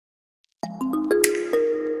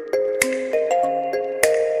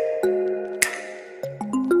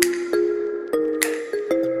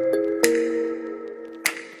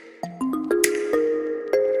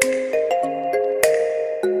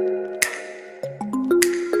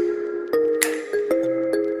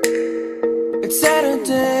one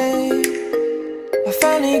day I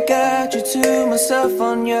finally got you to myself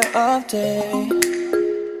on your off day.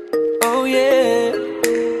 Oh yeah,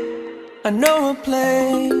 I know a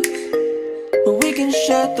place where we can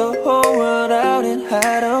shut the whole world out and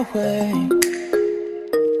hide away.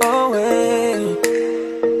 Oh yeah.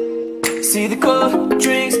 See the cold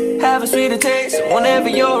drinks have a sweeter taste whenever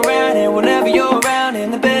you're around, and whenever you're around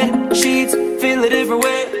in the bed sheets feel a different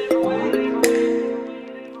way.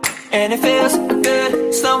 And it feels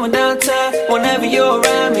good slowing down time whenever you're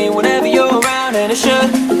around me, whenever you're around, and it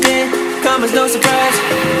shouldn't come as no surprise.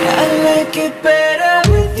 I like it better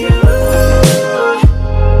with you.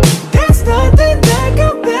 There's nothing that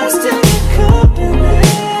compares to your company.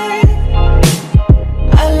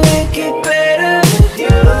 I like it better with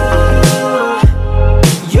you.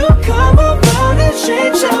 You come around and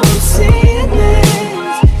change how I'm seeing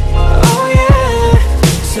things. Oh yeah.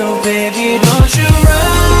 So baby, don't you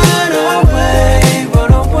run away,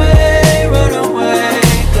 run away, run away,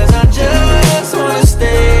 'cause I just wanna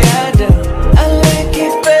stay at down. I like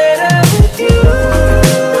it better with you.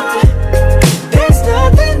 There's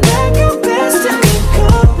nothing that compares to your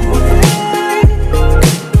company.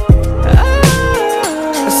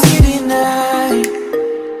 A city night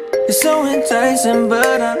is so enticing,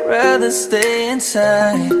 but I'd rather stay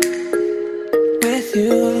inside with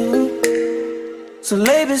you. So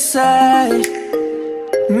lay beside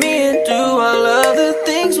me and do all of the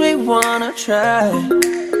things we wanna try.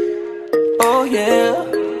 Oh yeah.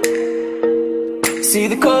 See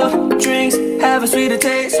the cold drinks have a sweeter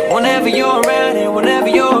taste whenever you're around, and whenever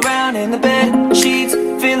you're around in the bed sheets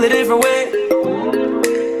feel a different way.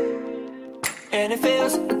 And it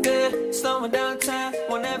feels good slowing down time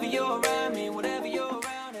whenever you're around me, whenever you're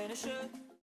around, and it should